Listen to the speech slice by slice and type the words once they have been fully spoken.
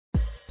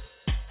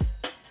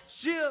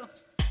Chill,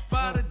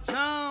 Spider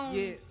Jones.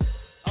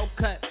 Yeah,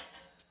 okay.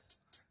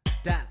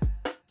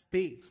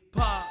 Dabi.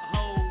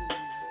 Potholes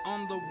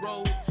on the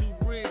road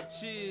to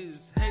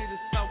riches. Haters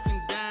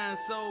talking down,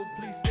 so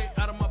please stay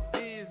out of my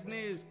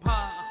business.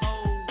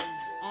 Potholes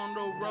on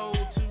the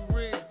road to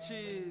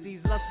riches.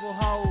 These lustful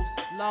hoes,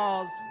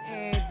 laws,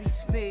 and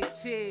these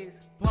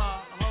snitches.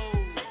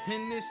 Potholes,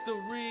 and it's the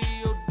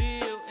real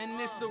deal, and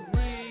it's the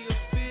real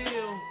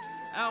spill.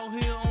 Out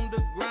here on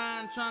the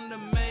grind, trying to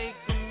make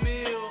a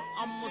meal.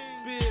 I'ma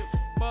spit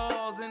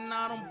balls and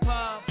I don't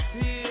pop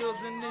pills.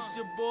 And it's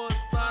your boy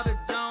Spider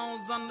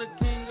Jones, I'm the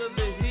king of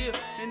the hill.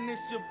 And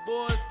it's your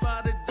boy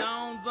Spider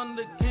Jones, I'm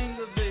the king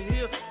of the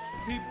hill.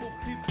 People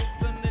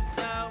finna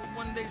doubt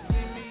when they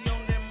see me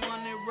on that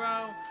money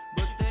route,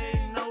 but they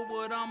know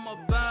what I'm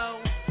about.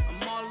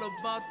 I'm all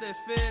about that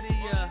fetty,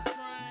 yeah.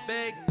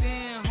 Back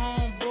then,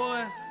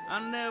 homeboy, I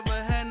never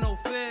had no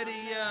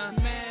fetty, yeah.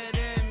 Mad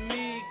at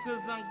me,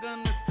 cause I'm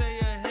gonna stay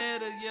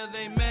ahead of ya.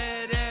 They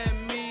mad at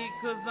me,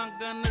 cause I'm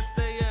gonna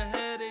stay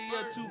ahead of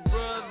ya. Two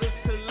brothers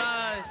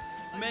collide,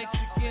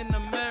 Mexican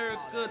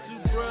America. Two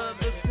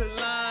brothers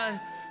collide,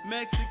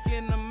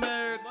 Mexican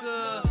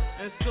America.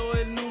 And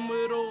soy el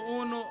número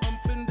uno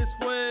up in this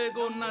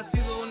fuego.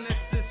 Nacido en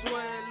este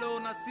suelo,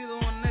 nacido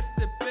en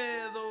este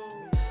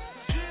pedo.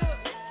 Chill,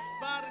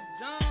 Spider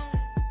Jones.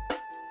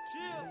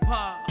 Chill.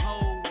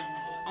 Potholes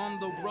on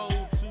the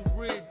road to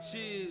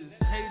riches.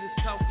 Haters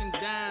talking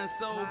down,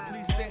 so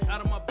please stay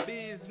out of my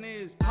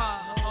business.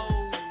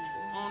 Potholes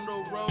on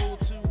the road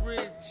to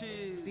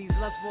riches. These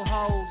lustful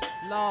hoes,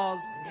 laws,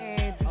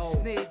 and these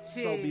snitches.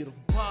 So beautiful.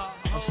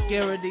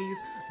 Obscurities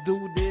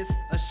do this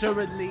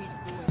assuredly.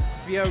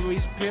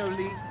 Furies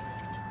purely.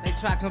 They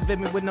try to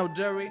convict me with no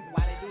jury.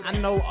 I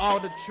know all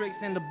the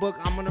tricks in the book.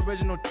 I'm an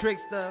original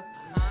trickster.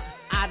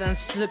 I done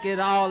shook it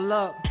all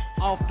up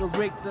off the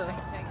Richter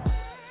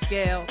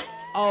scale.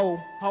 Oh,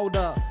 hold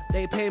up,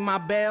 they pay my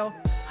bail.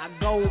 I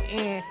go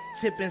in,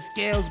 tipping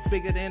scales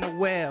bigger than a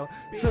whale.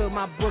 Took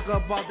my book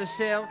up off the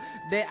shelf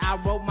that I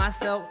wrote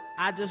myself.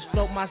 I just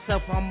float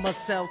myself on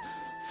myself.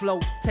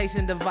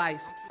 Flotation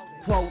device.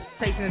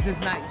 Quotations is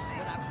nice.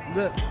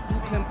 Look, you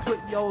can put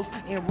yours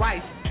in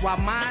rice, while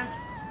mine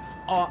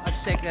are a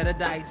shake of the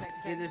dice.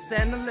 Is it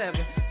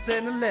 7-Eleven?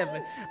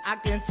 7-Eleven. I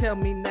can tell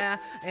me now,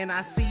 and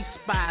I see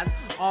spies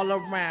all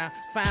around,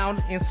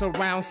 found in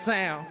surround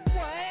sound.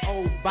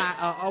 Oh, by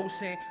a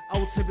ocean,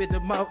 ultimate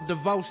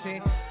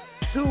devotion.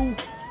 2,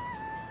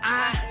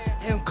 I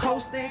am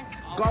coasting,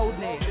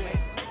 golden,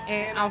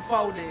 and I'm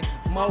folding.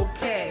 More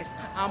cash,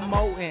 I'm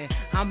molten,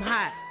 I'm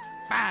hot.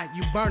 Bye,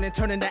 you burning,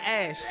 turning to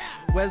ash.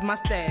 Where's my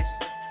stash?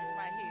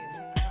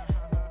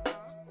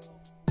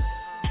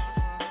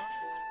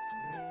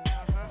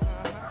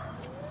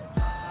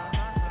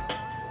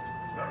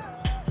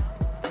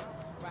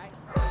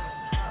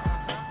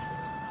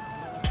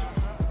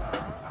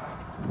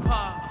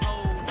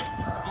 Potholes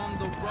on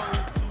the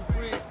road to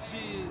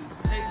riches.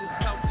 Haters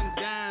talking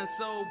down,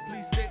 so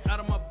please stay out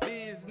of my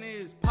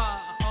business.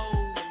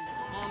 Potholes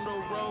on the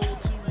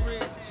road to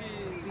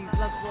riches. These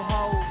lustful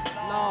hoes,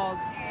 laws,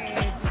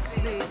 and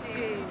these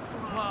snitches.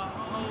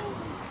 Potholes.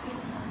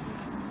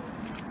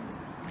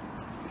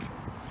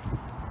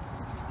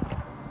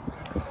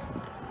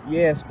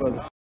 Yes,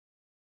 brother.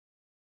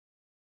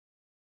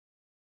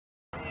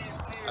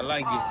 I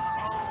like it.